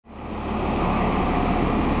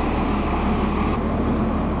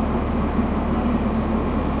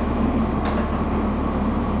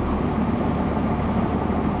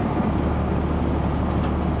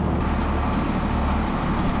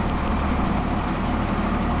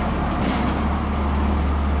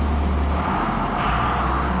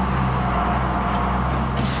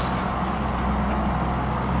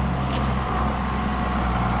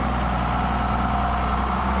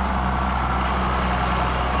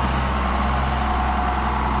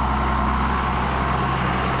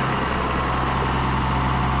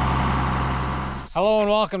Hello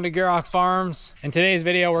and welcome to Gierok Farms. In today's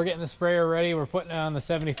video, we're getting the sprayer ready. We're putting it on the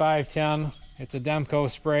 7510. It's a Demco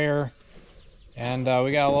sprayer, and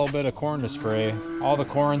we got a little bit of corn to spray. All the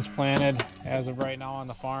corn's planted as of right now on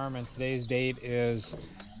the farm, and today's date is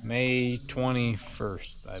May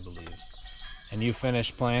 21st, I believe. And you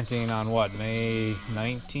finished planting on what, May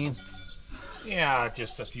 19th? Yeah,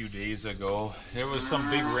 just a few days ago. There was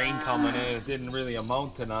some big rain coming in. It didn't really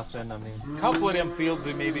amount to nothing. I mean, a couple of them fields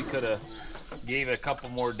we maybe could have gave it a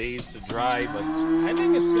couple more days to dry, but I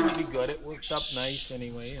think it's going to be good. It worked up nice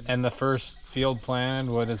anyway. And the first field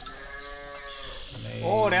planted, what is May?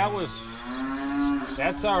 Oh,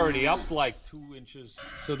 that's already up like 2 inches.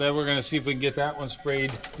 So then we're going to see if we can get that one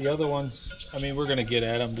sprayed. The other ones, I mean, we're going to get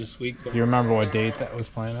at them this week. But... Do you remember what date that was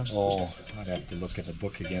planted? Oh, I'd have to look at the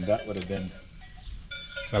book again. That would have been...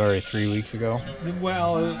 That already 3 weeks ago?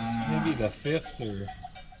 Well, maybe the 5th or...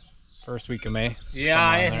 First week of May?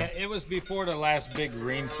 Yeah, it was before the last big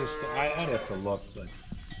rain system. I'd have to look, but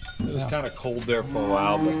it was kind of cold there for a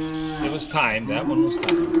while, but it was timed. That one was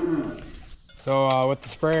timed. So with the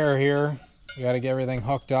sprayer here, we got to get everything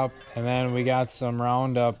hooked up, and then we got some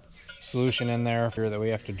Roundup solution in there that we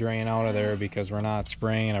have to drain out of there because we're not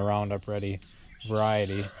spraying a Roundup ready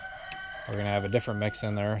variety. We're going to have a different mix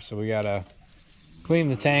in there, so we got to clean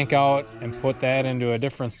the tank out and put that into a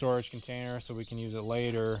different storage container so we can use it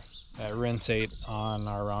later at rinsate on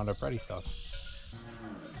our Roundup ready stuff.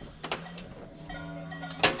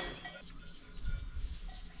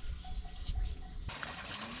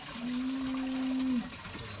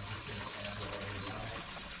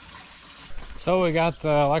 So we got the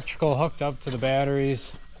electrical hooked up to the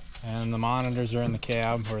batteries, and the monitors are in the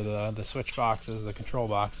cab, or the switch boxes, the control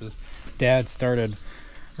boxes. Dad started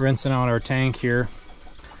rinsing out our tank here,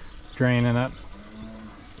 draining it.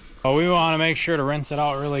 But we want to make sure to rinse it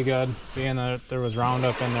out really good, being that there was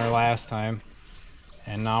Roundup in there last time.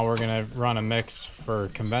 And now we're going to run a mix for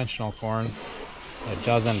conventional corn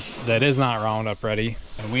that is not Roundup ready.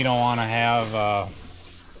 And we don't want to have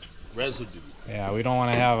residue. Yeah, we don't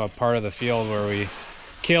want to have a part of the field where we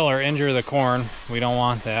kill or injure the corn. We don't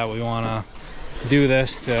want that. We want to do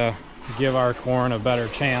this to give our corn a better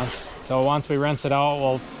chance. So once we rinse it out,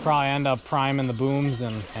 we'll probably end up priming the booms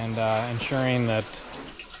and ensuring that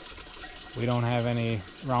we don't have any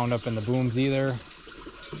Roundup in the booms either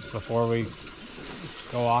before we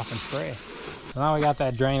go off and spray. So now we got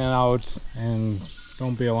that draining out, and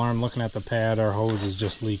don't be alarmed looking at the pad. Our hose is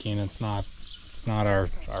just leaking. It's not our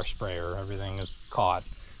sprayer. Everything is caught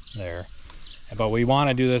there. But we want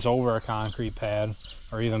to do this over a concrete pad,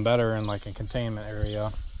 or even better in like a containment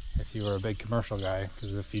area if you were a big commercial guy,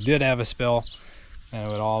 because if you did have a spill, then it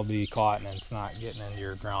would all be caught and it's not getting into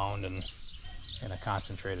your ground and in a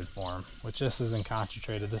concentrated form, which this isn't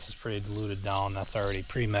concentrated. This is pretty diluted down. That's already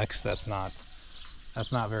pre-mixed. That's not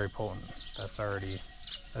very potent.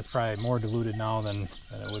 That's probably more diluted now than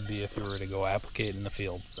it would be if you were to go applicate in the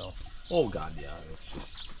field. So oh god, yeah, it's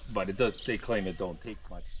just, but it does, they claim it don't take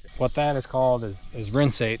much. What that is called is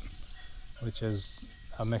rinsate, which is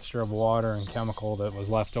a mixture of water and chemical that was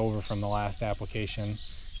left over from the last application.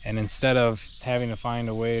 And instead of having to find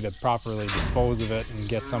a way to properly dispose of it and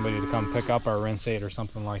get somebody to come pick up our rinsate or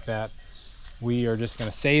something like that, we are just going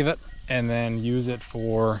to save it and then use it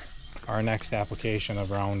for our next application of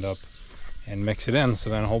Roundup and mix it in. So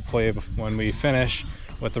then hopefully when we finish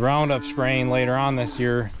with the Roundup spraying later on this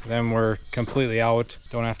year, then we're completely out.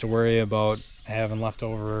 Don't have to worry about having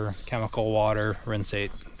leftover chemical water rinsate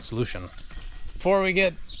solution. Before we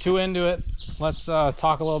get too into it, let's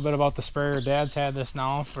talk a little bit about the sprayer. Dad's had this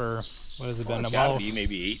now for, what has it been, it's gotta be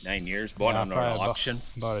maybe 8-9 years. Bought on an auction.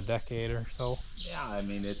 About a decade or so. Yeah, I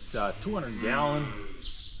mean, it's 200 gallon,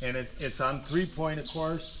 and it's on 3-point, of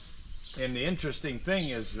course. And the interesting thing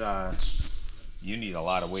is you need a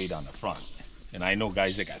lot of weight on the front. And I know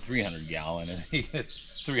guys that got 300 gallon and they get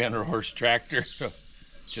 300 horse tractor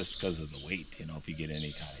just because of the weight, you know, if you get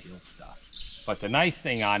any kind of hill stuff. But the nice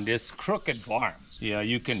thing on this crooked farm, you know,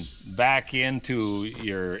 you can back into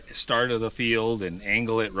your start of the field and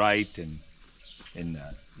angle it right, and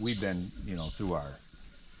we've been, you know, through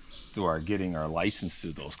our getting our license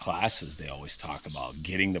through those classes, they always talk about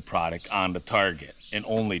getting the product on the target and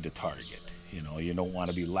only the target. You know, you don't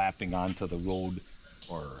want to be lapping onto the road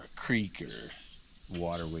or a creek or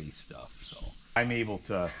waterway stuff. So I'm able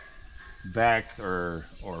to back or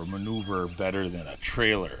maneuver better than a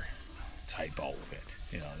trailer type outfit.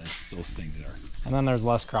 You know, those things are. And then there's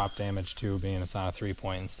less crop damage too, being it's on a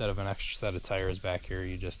 3-point. Instead of an extra set of tires back here,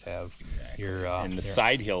 you just have your and the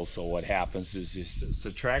side hill. So what happens is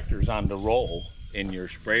the tractor's on the roll and your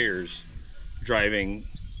sprayer's driving,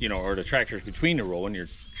 you know, or the tractor's between the row and your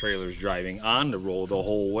trailers driving on the road the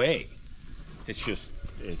whole way. It's just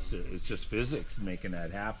physics making that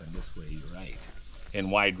happen this way. You're right.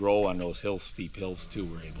 And wide row on those hills, steep hills too,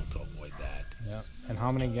 we're able to avoid that. Yep. And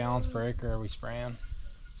how many gallons per acre are we spraying?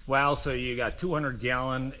 Well, so you got 200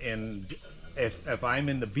 gallon, and if I'm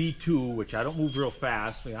in the B2, which I don't move real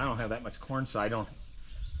fast, I don't have that much corn, so I don't,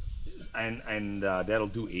 and that'll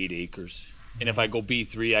do 8 acres. And if I go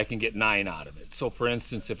B3, I can get 9 out of it. So for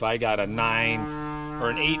instance, if I got a 9 or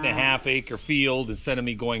an 8.5 acre field, instead of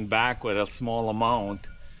me going back with a small amount,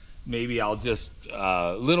 maybe I'll just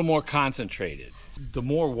a little more concentrated. The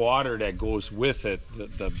more water that goes with it,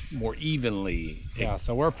 the more evenly. Yeah,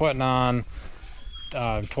 so we're putting on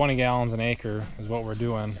 20 gallons an acre is what we're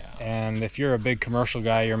doing. Yeah. And if you're a big commercial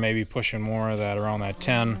guy, you're maybe pushing more of that, around that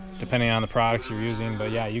 10, depending on the products you're using.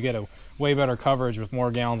 But yeah, you get a way better coverage with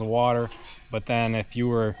more gallons of water. But then if you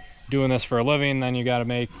were doing this for a living, then you got to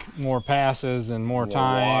make more passes and more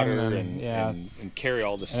time and carry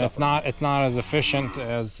all this stuff. It's not as efficient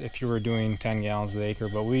as if you were doing 10 gallons an acre.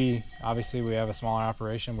 But we have a smaller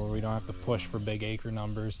operation where we don't have to push for big acre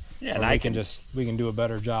numbers. Yeah, and we can do a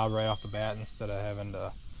better job right off the bat instead of having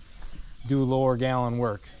to do lower gallon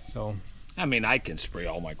work. So I mean, I can spray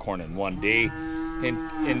all my corn in one day,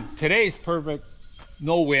 and today's perfect.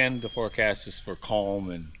 No wind. The forecast is for calm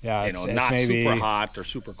and not super hot or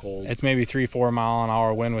super cold. It's maybe 3-4 mile an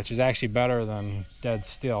hour wind, which is actually better than dead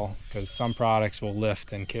still, because some products will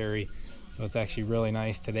lift and carry. So it's actually really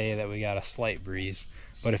nice today that we got a slight breeze.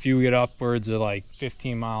 But if you get upwards of like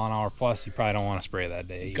 15 mile an hour plus, you probably don't want to spray that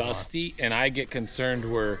day. Gusty, and I get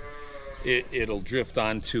concerned where it'll drift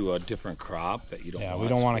onto a different crop that you don't want. Yeah, we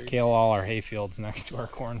don't want to kill all our hay fields next to our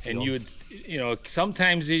cornfields. And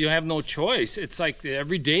sometimes you have no choice. It's like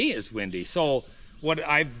every day is windy. So what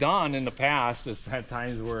I've done in the past is had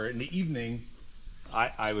times where in the evening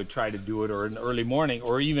I would try to do it, or in the early morning,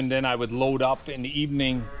 or even then I would load up in the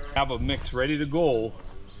evening, have a mix ready to go.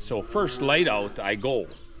 So first light out, I go.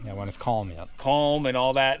 Yeah, when it's calm yet. Calm and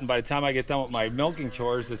all that, and by the time I get done with my milking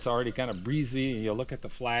chores, it's already kind of breezy, and you'll look at the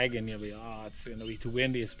flag and you'll be, it's going to be too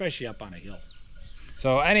windy, especially up on a hill.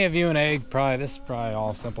 So any of you in ag, this is probably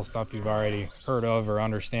all simple stuff you've already heard of or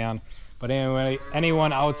understand. But anyway,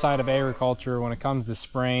 anyone outside of agriculture, when it comes to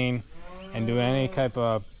spraying and doing any type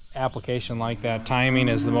of application like that, timing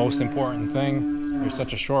is the most important thing. There's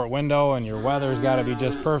such a short window, and your weather's got to be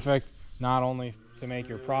just perfect, not only to make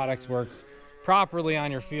your products work properly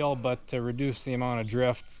on your field, but to reduce the amount of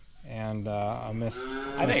drift and a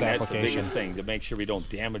misapplication. I think that's the biggest thing, to make sure we don't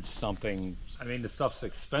damage something. I mean, the stuff's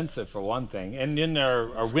expensive for one thing, and in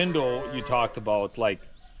our window you talked about, like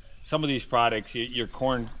some of these products, your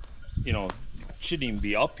corn, shouldn't even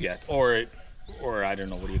be up yet, or I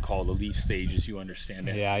don't know, what do you call the leaf stages? You understand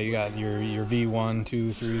that? Yeah, you got your V1,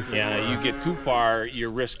 2, 3, 4. Yeah, you get too far,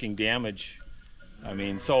 you're risking damage. I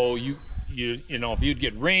mean, so if you'd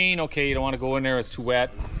get rain, okay, you don't want to go in there, it's too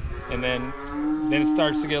wet, and then it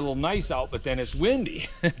starts to get a little nice out, but then it's windy.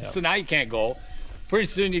 Yep. So now you can't go. Pretty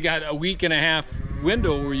soon you got a week and a half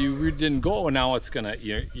window where you didn't go, and now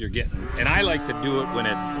you're getting. And I like to do it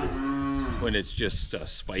when it's just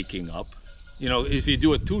spiking up. If you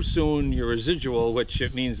do it too soon, your residual, which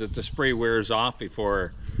it means that the spray wears off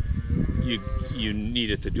before you need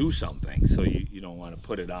it to do something. So you don't want to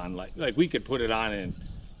put it on like we could put it on in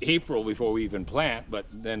April before we even plant, but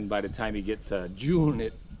then by the time you get to June,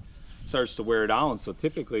 it starts to wear down. So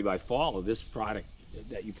typically by fall, this product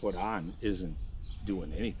that you put on isn't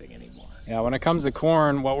doing anything anymore. Yeah, when it comes to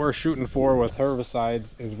corn, what we're shooting for with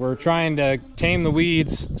herbicides is we're trying to tame the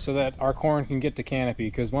weeds so that our corn can get to canopy,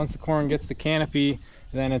 because once the corn gets to canopy,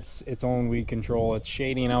 then it's its own weed control. It's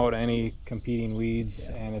shading out any competing weeds,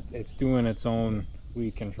 and it's doing its own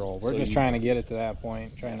weed control. We're just trying to get it to that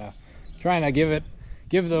point, trying to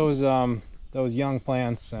give those young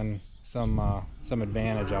plants and some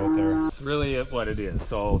advantage out there. It's really what it is.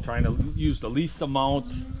 So trying to use the least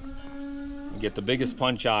amount, get the biggest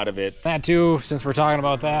punch out of it. That too, since we're talking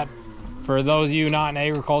about that, for those of you not in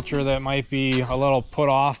agriculture that might be a little put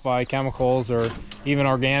off by chemicals or even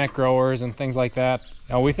organic growers and things like that,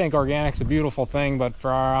 we think organic's a beautiful thing, but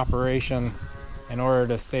for our operation, in order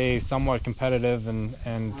to stay somewhat competitive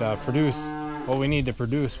and produce what we need to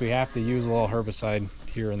produce, we have to use a little herbicide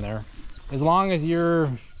here and there. As long as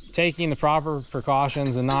you're taking the proper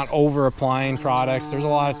precautions and not over applying products, there's a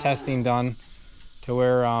lot of testing done to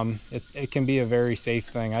where it can be a very safe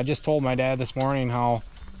thing. I just told my dad this morning how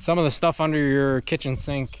some of the stuff under your kitchen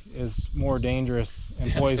sink is more dangerous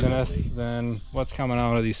and poisonous than what's coming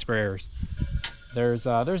out of these sprayers. There's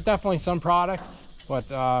definitely some products, but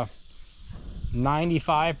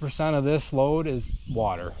 95% of this load is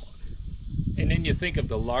water. and then you think of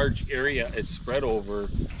the large area it's spread over,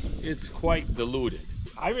 it's quite diluted.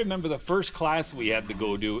 I remember the first class we had to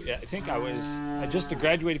go do, I think I just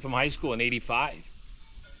graduated from high school in '85.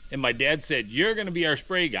 And my dad said, "You're going to be our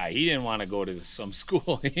spray guy." He didn't want to go to some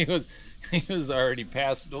school. He was already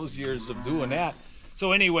past those years of doing that.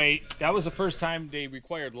 So anyway, that was the first time they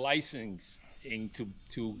required licensing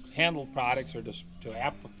to handle products or to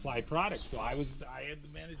apply products. So I had to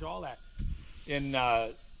manage all that. And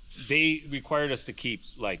they required us to keep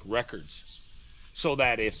like records, so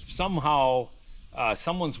that if somehow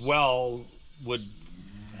someone's well would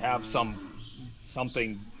have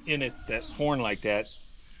something in it that foreign like that,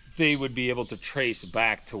 they would be able to trace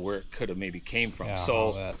back to where it could have maybe came from. Yeah,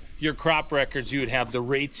 so your crop records, you would have the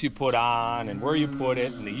rates you put on and where you put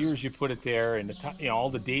it and the years you put it there and all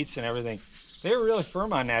the dates and everything. They were really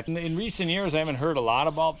firm on that. In recent years, I haven't heard a lot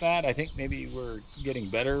about that. I think maybe we're getting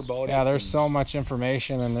better about it. Yeah, there's so much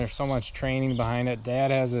information and there's so much training behind it.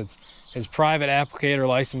 Dad has his private applicator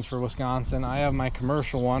license for Wisconsin. I have my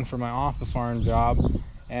commercial one for my off-the-farm job.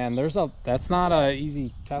 And that's not an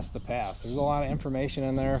easy test to pass. There's a lot of information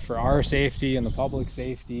in there for our safety and the public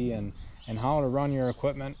safety and how to run your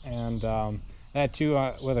equipment. And that too,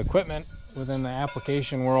 with equipment within the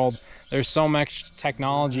application world, there's so much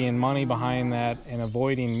technology and money behind that and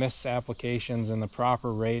avoiding misapplications in the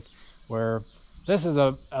proper rate, where this is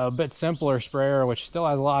a bit simpler sprayer, which still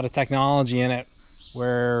has a lot of technology in it,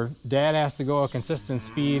 where Dad has to go a consistent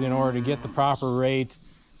speed in order to get the proper rate.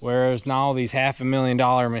 Whereas now these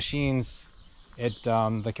 $500,000 machines,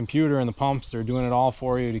 the computer and the pumps, they're doing it all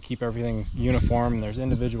for you to keep everything uniform. There's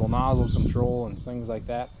individual nozzle control and things like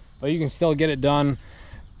that. But you can still get it done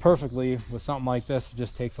perfectly with something like this. It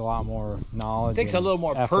just takes a lot more knowledge. It takes a little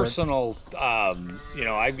more effort. personal,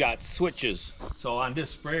 I've got switches. So on this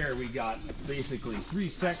sprayer, we got basically 3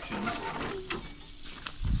 sections.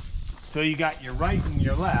 So you got your right and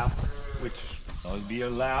your left, which would be your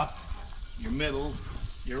left, your middle,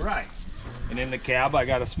 your right. And in the cab, I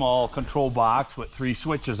got a small control box with 3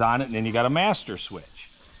 switches on it, and then you got a master switch.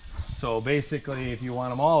 So basically, if you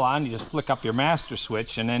want them all on, you just flick up your master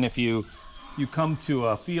switch, and then if you come to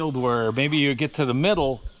a field where maybe you get to the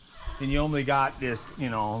middle and you only got this,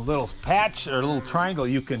 little patch or a little triangle,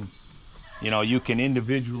 you can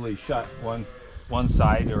individually shut one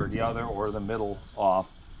side or the other or the middle off,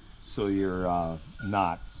 so you're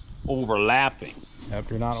not overlapping.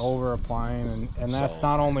 Yep, you're not over applying, and that's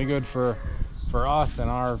not only good for us and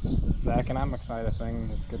the economic side of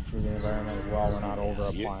things, it's good for the environment as well. We're not over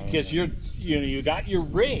applying. Because you got your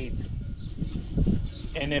rate,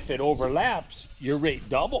 and if it overlaps, your rate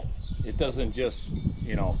doubles. It doesn't just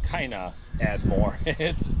kind of add more.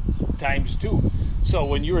 It's ×2. So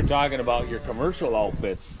when you were talking about your commercial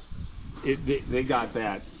outfits, they got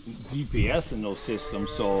that GPS in those systems,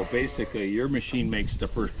 so basically your machine makes the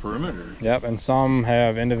first perimeter. Yep, and some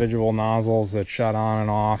have individual nozzles that shut on and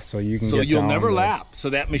off, so you can so you'll never lap. So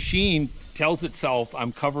that machine tells itself,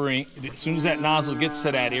 I'm covering, as soon as that nozzle gets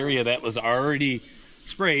to that area that was already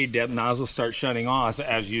sprayed, that nozzle starts shutting off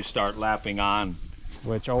as you start lapping on.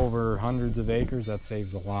 Which over hundreds of acres, that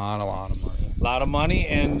saves a lot of money. A lot of money,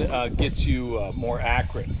 and gets you more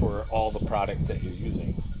accurate for all the product that you're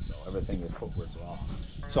using. So everything is put with well.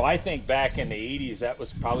 So I think back in the 80s, that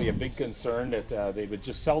was probably a big concern, that they would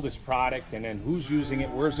just sell this product, and then who's using it,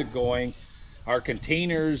 where's it going? Our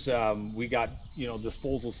containers, we got,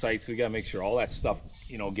 disposal sites, we got to make sure all that stuff,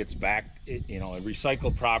 gets back,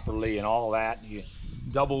 recycled properly and all that. You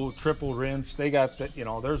double, triple rinse, they got that,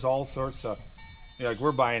 there's all sorts of, like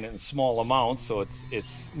we're buying it in small amounts, so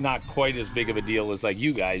it's not quite as big of a deal as like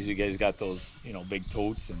you guys got those, big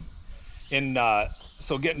totes. And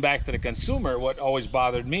so getting back to the consumer, what always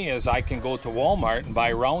bothered me is I can go to Walmart and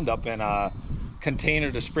buy Roundup in a container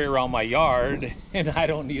to spray around my yard, and I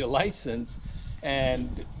don't need a license.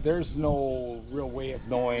 And there's no real way of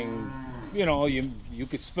knowing, you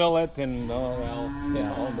could spill it and,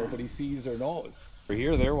 nobody sees or knows. We're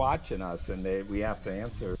here, they're watching us, and we have to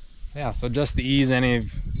answer. Yeah, so just to ease any of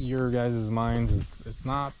your guys' minds, it's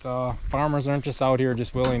not, farmers aren't just out here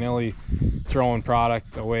just willy-nilly throwing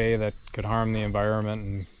product away that could harm the environment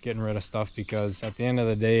and getting rid of stuff, because at the end of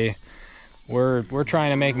the day, we're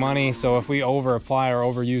trying to make money. So if we over apply or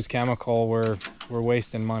overuse chemical, we're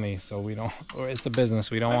wasting money. So we don't, it's a business,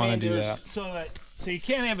 we don't want to do that. So you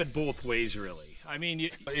can't have it both ways, really. I mean,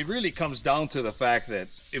 it really comes down to the fact that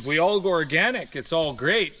if we all go organic, it's all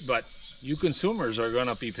great, but you consumers are going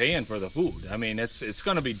to be paying for the food. I mean, it's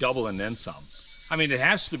going to be double and then some. I mean, it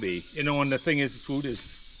has to be. And the thing is, food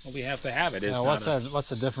is, well, we have to have it. What's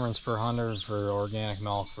the difference per 100 for organic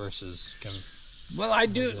milk versus Well, I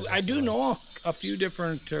do know a few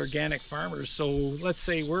different organic farmers. So let's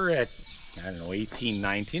say we're at, I don't know, 18,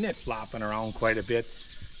 19, it's flopping around quite a bit.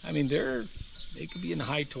 I mean, they could be in the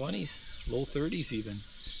high 20s, low 30s even.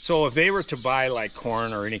 So if they were to buy like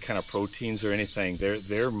corn or any kind of proteins or anything,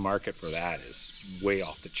 their market for that is way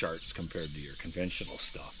off the charts compared to your conventional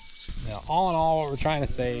stuff. Now, all in all, what we're trying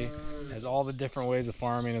to say is all the different ways of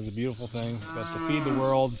farming is a beautiful thing, but to feed the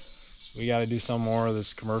world, we got to do some more of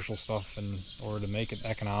this commercial stuff in order to make it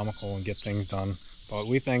economical and get things done. But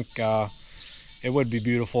we think it would be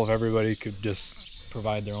beautiful if everybody could just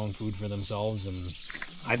provide their own food for themselves. And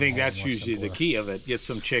I think that's usually the key of it. Get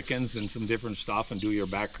some chickens and some different stuff and do your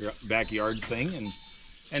backyard thing,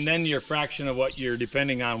 and then your fraction of what you're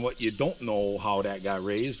depending on what you don't know how that got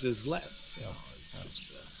raised is less. You know,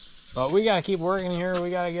 but we got to keep working here.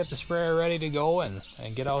 We got to get the sprayer ready to go and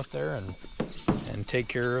get out there and take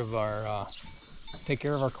care of our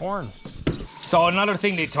corn. So another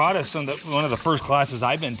thing they taught us on one of the first classes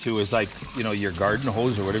I've been to is, like, you know, your garden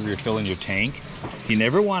hose or whatever you're filling your tank, you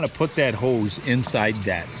never want to put that hose inside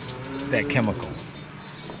that chemical.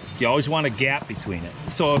 You always want a gap between it.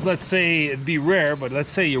 So if, let's say, it'd be rare, but let's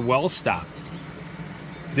say your well stopped,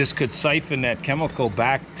 this could siphon that chemical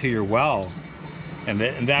back to your well. And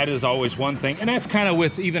that is always one thing. And that's kind of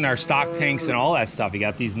with even our stock tanks and all that stuff. You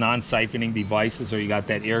got these non-siphoning devices, or you got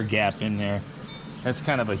that air gap in there. That's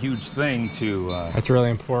kind of a huge thing to... That's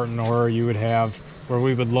really important, or you would have where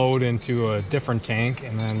we would load into a different tank,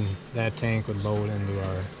 and then that tank would load into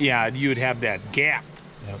our... Yeah, you would have that gap.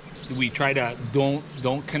 Yep. We try to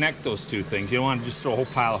don't connect those two things. You don't want to just throw a whole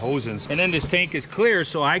pile of hose in. And then this tank is clear,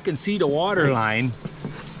 so I can see the water line.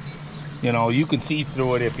 You know, you can see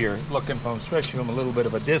through it if you're looking from, especially from a little bit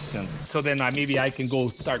of a distance. So then maybe I can go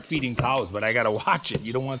start feeding cows, but I got to watch it.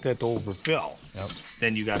 You don't want that to overfill. Yep.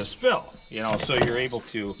 Then you got to spill, you know, so you're able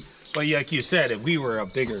to. But like you said, if we were a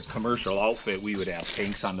bigger commercial outfit, we would have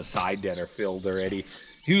tanks on the side that are filled already.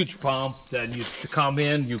 Huge pump, then you come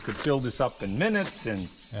in, you could fill this up in minutes, and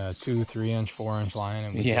 2, 3 inch, 4 inch line.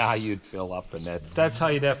 And yeah, you'd fill up, and that's how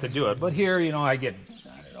you'd have to do it. But here, you know, I get,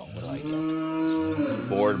 I don't know, what do I get?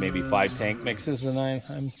 4 to maybe 5 tank mixes, and I'm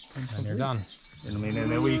and you're done. I mean,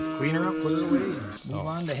 and then we clean her up, put it away, and move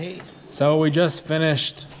on to hay. So we just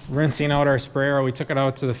finished rinsing out our sprayer. We took it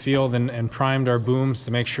out to the field and primed our booms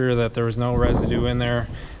to make sure that there was no residue in there.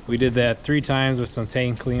 We did that 3 times with some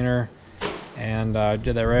tank cleaner, and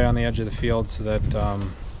did that right on the edge of the field so that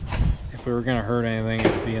if we were going to hurt anything,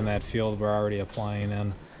 it would be in that field we're already applying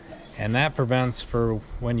in. And that prevents for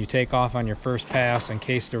when you take off on your first pass, in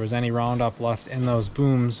case there was any Roundup left in those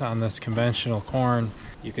booms on this conventional corn,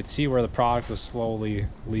 you could see where the product was slowly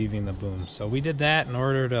leaving the boom. So we did that in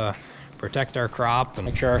order to protect our crop and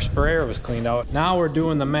make sure our sprayer was cleaned out. Now we're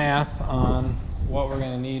doing the math on what we're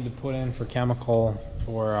going to need to put in for chemical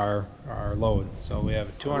for our load. So we have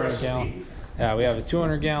a 200 gallon. Yeah, we have a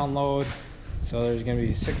 200 gallon load. So there's going to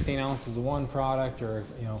be 16 ounces of one product, or,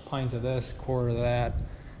 you know, pint of this, quart of that.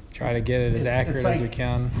 Try to get it as accurate as we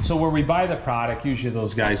can. So where we buy the product, usually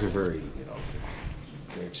those guys are very, you know,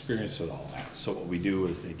 they're experienced with all that. So what we do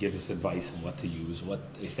is they give us advice on what to use,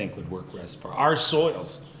 what they think would work best for our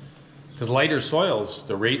soils. Because lighter soils,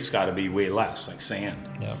 the rate's got to be way less, like sand,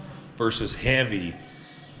 yep, versus heavy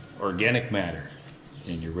organic matter,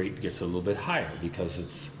 and your rate gets a little bit higher because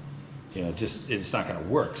it's, you know, just it's not going to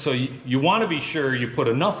work. So you want to be sure you put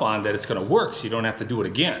enough on that it's going to work, so you don't have to do it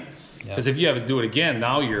again. Because if you have to do it again,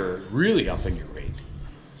 now you're really upping your rate.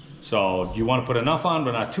 So you want to put enough on,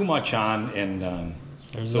 but not too much on. And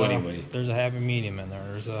anyway, there's a happy medium in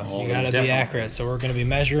there. You got to be accurate. So we're going to be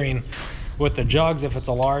measuring with the jugs if it's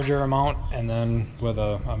a larger amount, and then with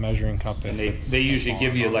a measuring cup. And they usually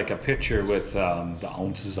give you like a picture with the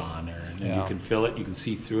ounces on there, and you can fill it. You can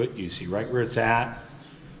see through it. You see right where it's at.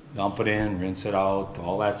 Dump it in, rinse it out,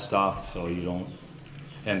 all that stuff, so you don't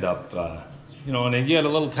end up. You know, and then you had a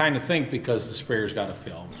little time to think because the sprayer's got to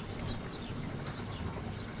fill.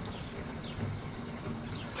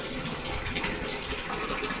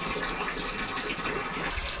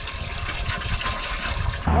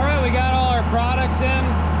 All right, we got all our products in.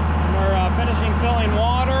 We're finishing filling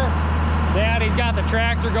water. Daddy's got the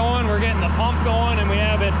tractor going. We're getting the pump going, and we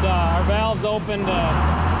have it our valves open to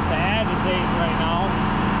agitate right now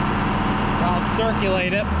to help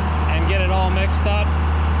circulate it and get it all mixed up.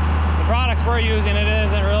 The products we're using, it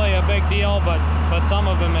isn't really a big deal, but some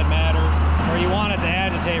of them it matters, where you want it to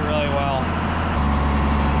agitate really well.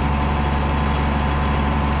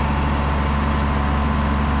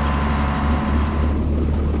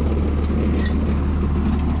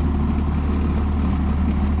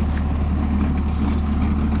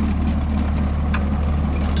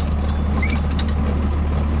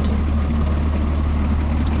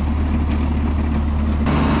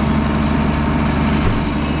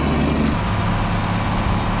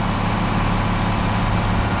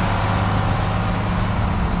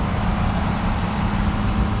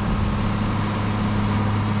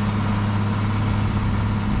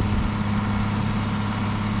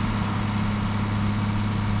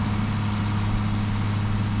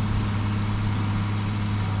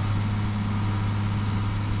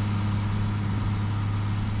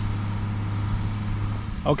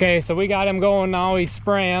 Okay, so we got him going now. He's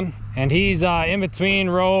spraying, and he's in between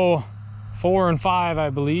row 4 and 5,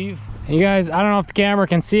 I believe. And you guys, I don't know if the camera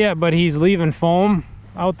can see it, but he's leaving foam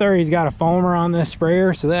out there. He's got a foamer on this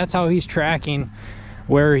sprayer, so that's how he's tracking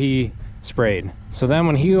where he sprayed. So then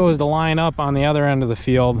when he goes to line up on the other end of the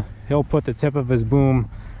field, he'll put the tip of his boom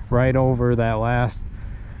right over that last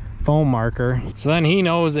foam marker. So then he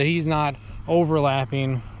knows that he's not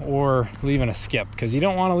overlapping or leaving a skip, because you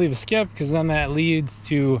don't want to leave a skip, because then that leads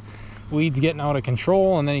to weeds getting out of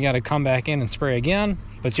control, and then you got to come back in and spray again.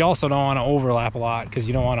 But you also don't want to overlap a lot, because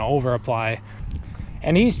you don't want to over apply.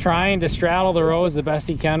 And he's trying to straddle the rows the best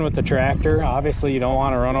he can with the tractor. Obviously you don't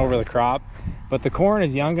want to run over the crop, but the corn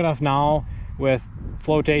is young enough now with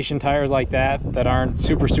flotation tires like that aren't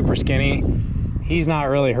super skinny. He's not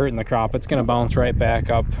really hurting the crop. It's going to bounce right back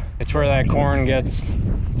up. It's where that corn gets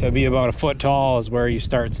to be about a foot tall is where you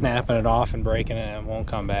start snapping it off and breaking it, and it won't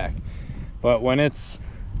come back. But when it's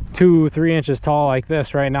 2-3 inches tall like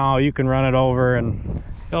this right now, you can run it over and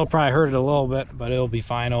it'll probably hurt it a little bit, but it'll be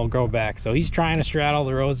fine. It'll grow back. So he's trying to straddle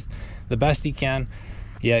the rows the best he can,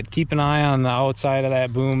 yet keep an eye on the outside of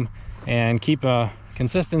that boom and keep a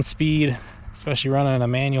consistent speed, especially running a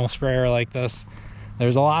manual sprayer like this.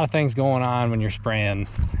 There's a lot of things going on when you're spraying.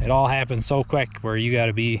 It all happens so quick where you got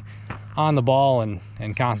to be on the ball and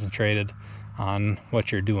concentrated on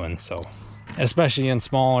what you're doing. So especially in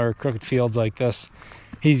smaller crooked fields like this,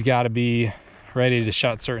 he's got to be ready to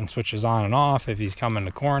shut certain switches on and off if he's coming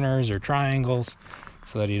to corners or triangles,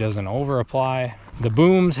 so that he doesn't over apply. The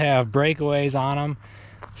booms have breakaways on them,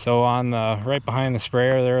 so on the right behind the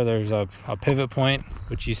sprayer there's a pivot point,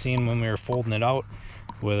 which you seen when we were folding it out,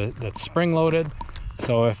 with that's spring loaded.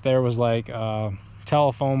 So if there was like a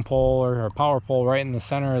telephone pole or a power pole right in the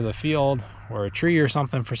center of the field, or a tree or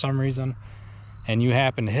something for some reason, and you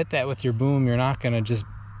happen to hit that with your boom, you're not going to just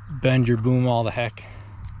bend your boom all the heck.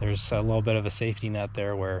 There's a little bit of a safety net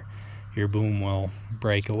there where your boom will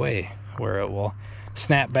break away, where it will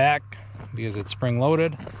snap back because it's spring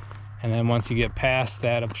loaded, and then once you get past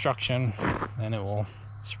that obstruction, then it will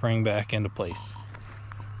spring back into place.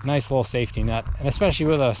 Nice little safety net. And especially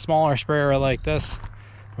with a smaller sprayer like this,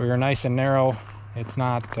 where you're nice and narrow, it's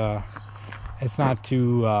not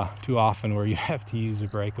too often where you have to use a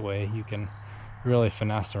breakaway. You can really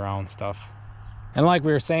finesse around stuff. And like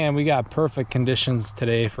we were saying, we got perfect conditions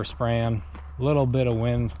today for spraying. A little bit of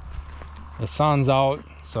wind, the sun's out,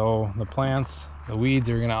 so the plants, the weeds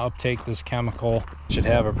are going to uptake this chemical. Should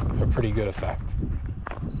have a pretty good effect.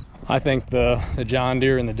 I think the John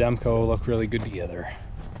Deere and the Demco look really good together.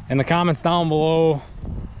 In the comments down below,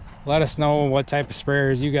 let us know what type of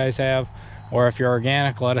sprayers you guys have, or if you're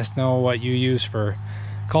organic, let us know what you use for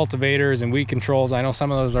cultivators and weed controls. I know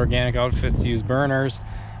some of those organic outfits use burners,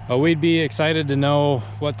 but we'd be excited to know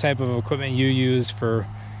what type of equipment you use for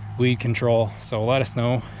weed control. So let us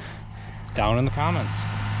know down in the comments.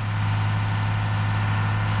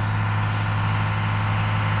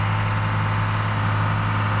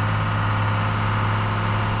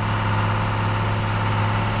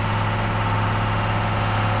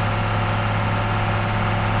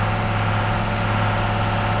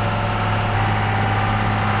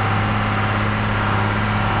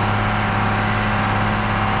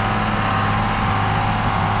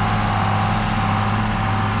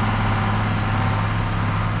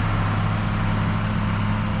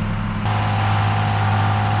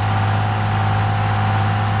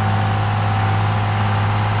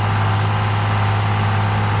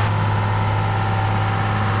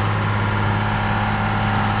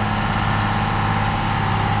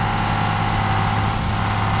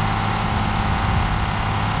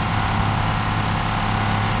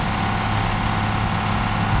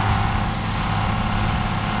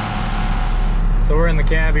 So we're in the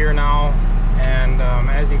cab here now, and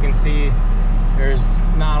as you can see, there's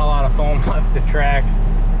not a lot of foam left to track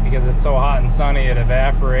because it's so hot and sunny. It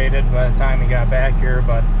evaporated by the time he got back here,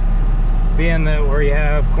 but being that where you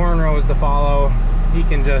have corn rows to follow, he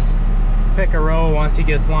can just pick a row once he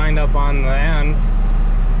gets lined up on the end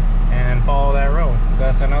and follow that row. So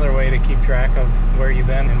that's another way to keep track of where you've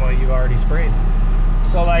been and what you've already sprayed.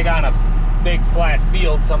 So like on a big flat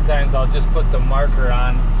field, sometimes I'll just put the marker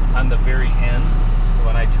on the very end, so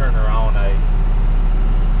when I turn around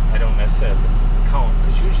I don't necessarily count,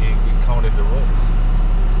 because usually we counted the rows.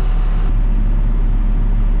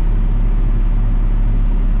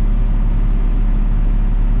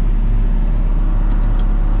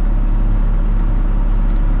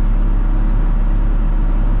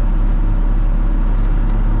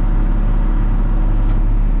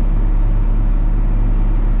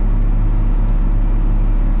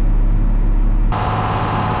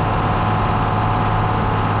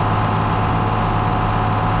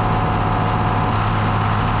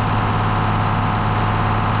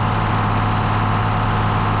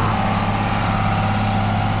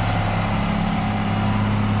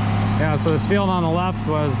 Yeah, so this field on the left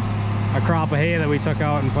was a crop of hay that we took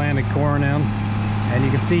out and planted corn in. And you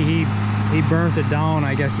can see he burnt it down,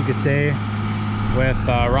 I guess you could say, with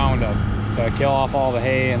Roundup to kill off all the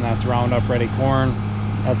hay, and that's Roundup ready corn.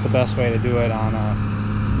 That's the best way to do it on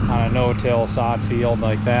a no-till sod field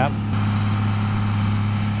like that.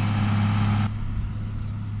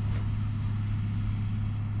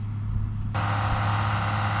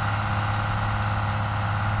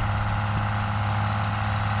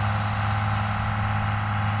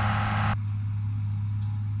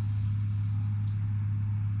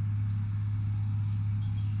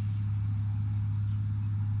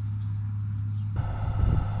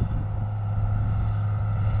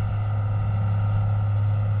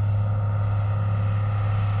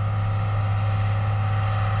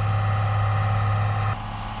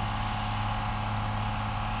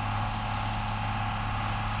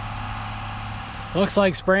 Looks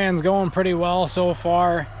like spraying's going pretty well so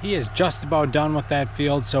far. He is just about done with that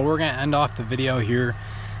field, so we're gonna end off the video here.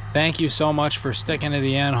 Thank you so much for sticking to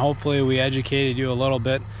the end. Hopefully we educated you a little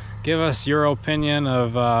bit. Give us your opinion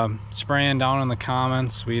of spraying down in the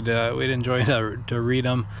comments. We'd enjoy to read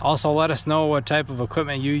them. Also, let us know what type of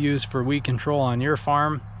equipment you use for weed control on your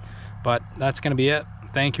farm. But that's gonna be it.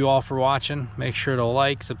 Thank you all for watching. Make sure to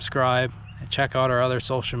like, subscribe, and check out our other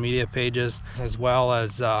social media pages as well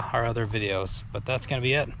as our other videos. But that's gonna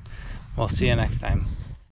be it. We'll see you next time.